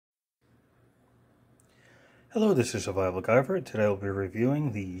Hello, this is Survival-gyver. Today I'll be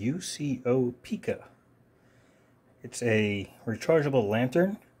reviewing the UCO Pika. It's a rechargeable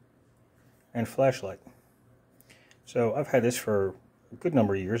lantern and flashlight. So I've had this for a good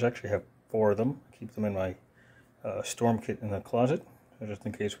number of years. I actually have 4 of them. I keep them in my storm kit in the closet, just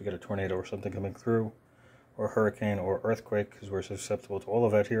in case we get a tornado or something coming through, or hurricane or earthquake, because we're susceptible to all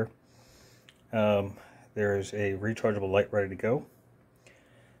of that here. There's a rechargeable light ready to go.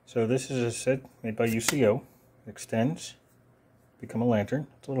 So this is a set made by UCO. It extends, become a lantern.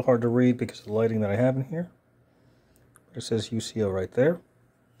 It's a little hard to read because of the lighting that I have in here. But it says UCO right there.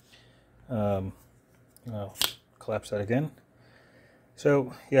 I'll collapse that again.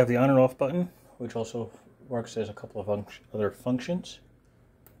 So you have the on and off button, which also works as a couple of other functions.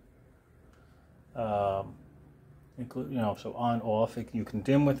 So on, off, you can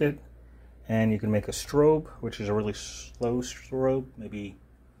dim with it, and you can make a strobe, which is a really slow strobe, maybe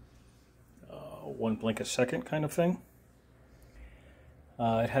 1 blink a second kind of thing.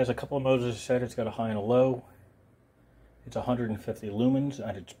 It has a couple of modes, as I said. It's got a high and a low. It's 150 lumens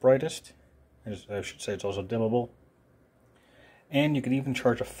at its brightest. I should say it's also dimmable. And you can even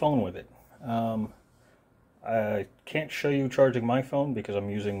charge a phone with it. I can't show you charging my phone because I'm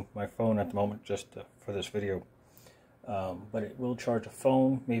using my phone at the moment just for this video. But it will charge a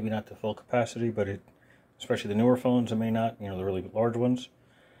phone, maybe not to full capacity, but especially the newer phones, it may not, the really large ones.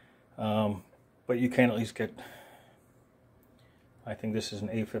 But you can at least get, I think this is an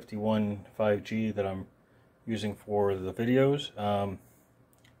A51 5G that I'm using for the videos.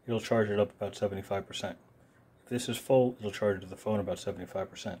 It'll charge it up about 75%. If this is full, it'll charge the phone about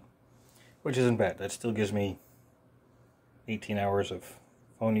 75%, which isn't bad. That still gives me 18 hours of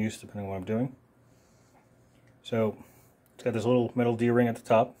phone use, depending on what I'm doing. So it's got this little metal D-ring at the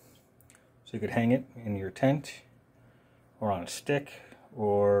top, so you could hang it in your tent or on a stick,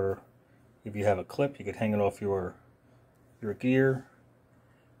 or if you have a clip, you could hang it off your gear.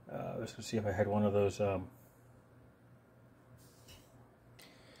 Let's see if I had one of those. Alright,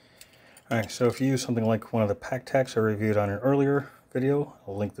 so if you use something like one of the Pack-Tachs I reviewed on an earlier video,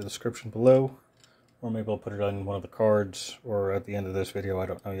 I'll link the description below, or maybe I'll put it on one of the cards or at the end of this video, I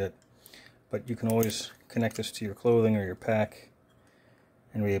don't know yet. But you can always connect this to your clothing or your pack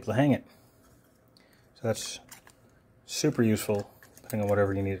and be able to hang it. So that's super useful, depending on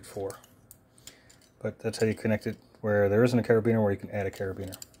whatever you need it for. But that's how you connect it, where there isn't a carabiner, where you can add a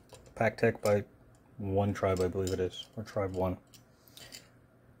carabiner. Pack-Tach by One Tribe, I believe it is, or Tribe One.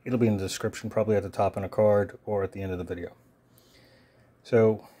 It'll be in the description, probably at the top on a card or at the end of the video.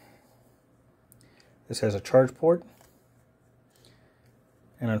 So this has a charge port,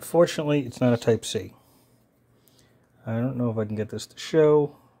 and unfortunately it's not a Type-C. I don't know if I can get this to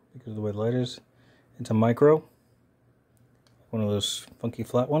show because of the way the light is. It's a micro, one of those funky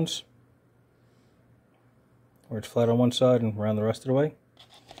flat ones, where it's flat on one side and round the rest of the way.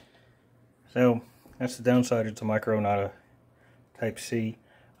 So that's the downside. It's a micro, not a Type-C.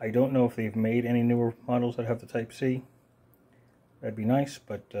 I don't know if they've made any newer models that have the Type-C. That'd be nice,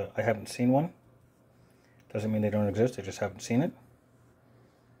 but I haven't seen one. Doesn't mean they don't exist, I just haven't seen it.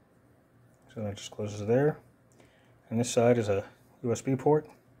 So that just closes there. And this side is a USB port.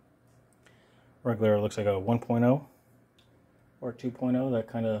 Regular, it looks like a 1.0 or 2.0, that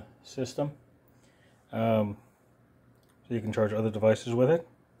kind of system. So you can charge other devices with it,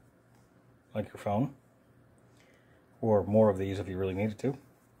 like your phone, or more of these if you really needed to.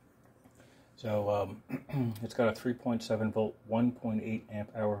 So it's got a 3.7 volt, 1.8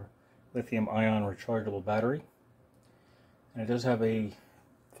 amp hour lithium ion rechargeable battery. And it does have a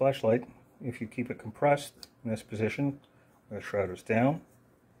flashlight if you keep it compressed in this position, where the shroud is down.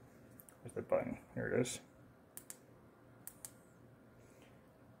 Where's the button? Here it is.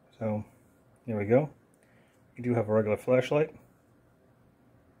 So here we go. You do have a regular flashlight,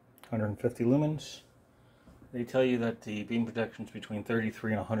 150 lumens. They tell you that the beam protection is between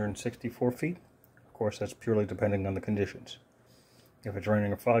 33 and 164 feet. Of course, that's purely depending on the conditions. If it's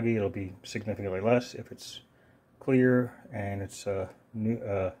raining or foggy, it'll be significantly less. If it's clear and it's new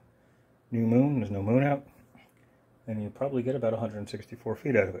moon, there's no moon out, then you probably get about 164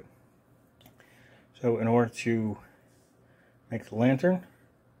 feet out of it. So in order to make the lantern,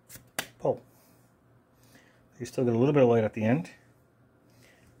 pull. You still get a little bit of light at the end.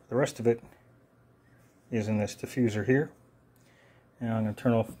 The rest of it is in this diffuser here. And I'm going to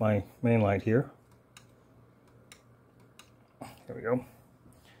turn off my main light here. There we go.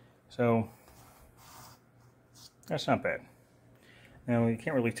 So that's not bad. Now you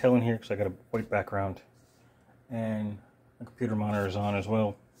can't really tell in here because I got a white background and the computer monitor is on as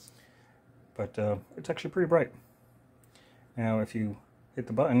well. But it's actually pretty bright. Now if you hit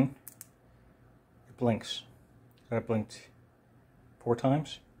the button, it blinks. That blinked 4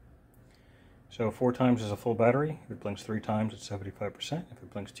 times. So 4 times is a full battery. If it blinks 3 times, it's 75%. If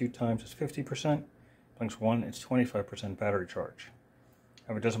it blinks 2 times, it's 50%. Blinks 1, it's 25% battery charge.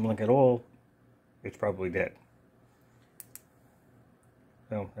 If it doesn't blink at all, it's probably dead.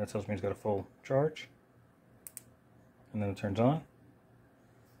 So that tells me it's got a full charge. And then it turns on.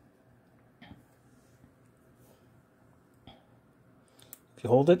 If you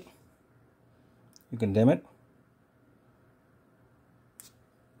hold it, you can dim it.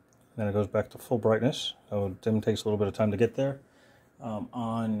 Then it goes back to full brightness. So dim takes a little bit of time to get there.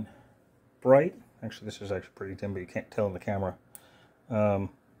 On bright, actually this is actually pretty dim, but you can't tell in the camera.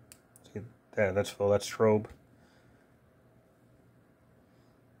 See, that's full, that's strobe.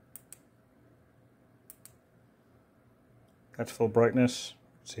 That's full brightness.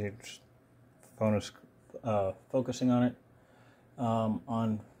 See, the phone is focusing on it.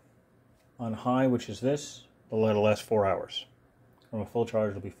 On high, which is this, the light will last 4 hours. From a full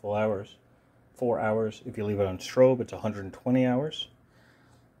charge, it'll be 4 hours. 4 hours. If you leave it on strobe, it's 120 hours.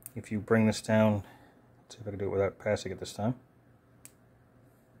 If you bring this down, let's see if I can do it without passing it this time.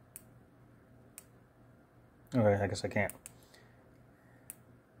 Okay, I guess I can't.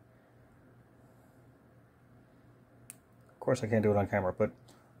 Of course I can't do it on camera, but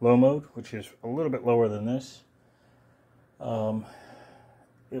low mode, which is a little bit lower than this, it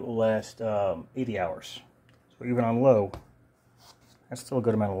will last 80 hours. So even on low, that's still a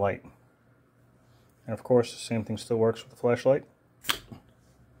good amount of light. And of course, the same thing still works with the flashlight. You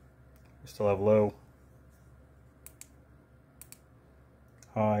still have low,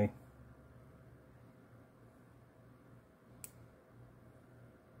 high,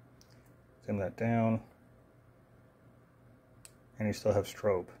 dim that down, and you still have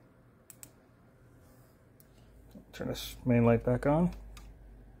strobe. Turn this main light back on,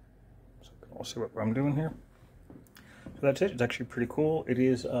 so we'll see what I'm doing here. So that's it. It's actually pretty cool. It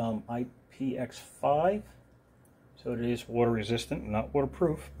is IPX5, so it is water resistant, not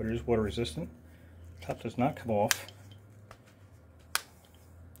waterproof, but it is water resistant. Top does not come off.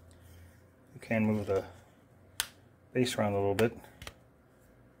 You can move the base around a little bit.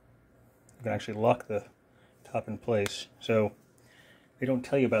 You can actually lock the top in place. So they don't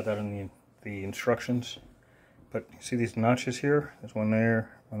tell you about that in the instructions. But you see these notches here? There's one there,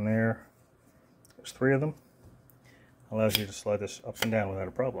 one there. There's 3 of them. Allows you to slide this up and down without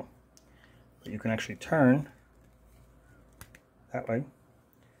a problem. But you can actually turn that way,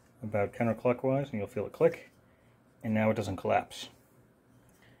 about counterclockwise, and you'll feel it click. And now it doesn't collapse.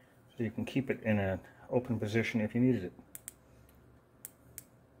 So you can keep it in an open position if you needed it.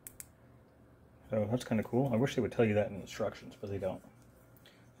 So that's kind of cool. I wish they would tell you that in the instructions, but they don't.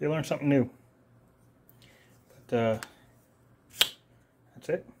 You learn something new. But that's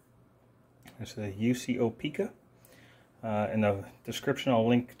it. It's the UCO Pika. In the description, I'll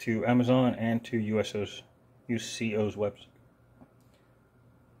link to Amazon and to UCO's website.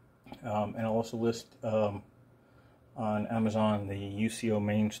 And I'll also list on Amazon the UCO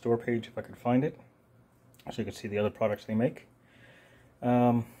main store page if I could find it, so you can see the other products they make.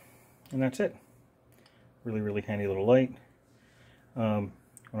 And that's it. Really, really handy little light. When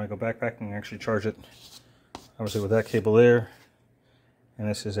I go backpacking, I can actually charge it, obviously with that cable there. And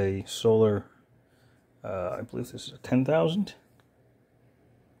this is a solar, I believe this is a 10,000?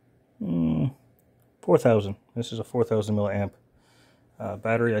 4,000. This is a 4,000 milliamp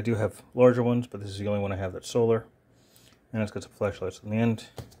battery. I do have larger ones, but this is the only one I have that's solar. And it's got some flashlights on the end.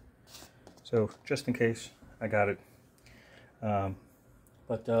 So just in case, I got it.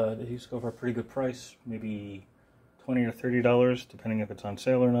 But these go for a pretty good price, maybe $20 or $30, depending if it's on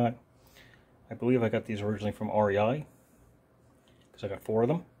sale or not. I believe I got these originally from REI, because I got 4 of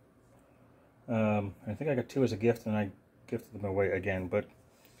them. I think I got 2 as a gift, and I gifted them away again, but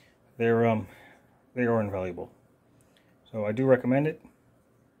they are invaluable. So I do recommend it.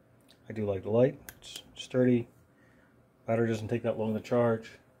 I do like the light. It's sturdy. Battery doesn't take that long to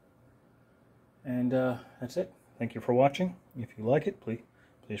charge. And that's it. Thank you for watching. If you like it,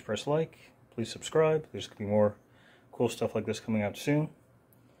 please press like. Please subscribe. There's going to be more cool stuff like this coming out soon.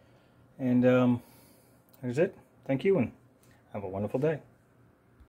 And that's it. Thank you, and have a wonderful day.